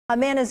A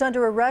man is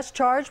under arrest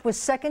charged with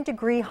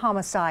second-degree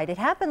homicide. It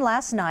happened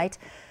last night.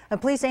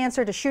 Police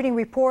answered a shooting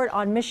report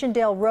on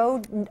Missiondale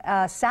Road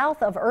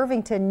south of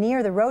Irvington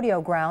near the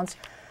rodeo grounds.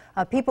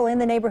 People in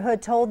the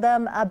neighborhood told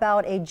them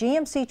about a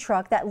GMC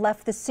truck that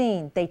left the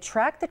scene. They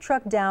tracked the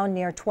truck down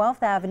near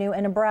 12th Avenue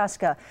in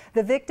Nebraska.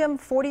 The victim,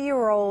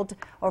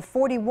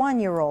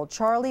 41-year-old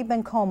Charlie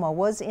Bencoma,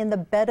 was in the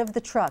bed of the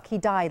truck. He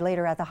died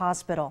later at the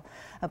hospital.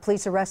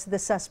 Police arrested the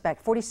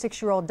suspect,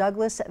 46-year-old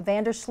Douglas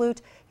Van Der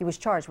Sloot. He was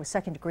charged with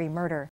second-degree murder.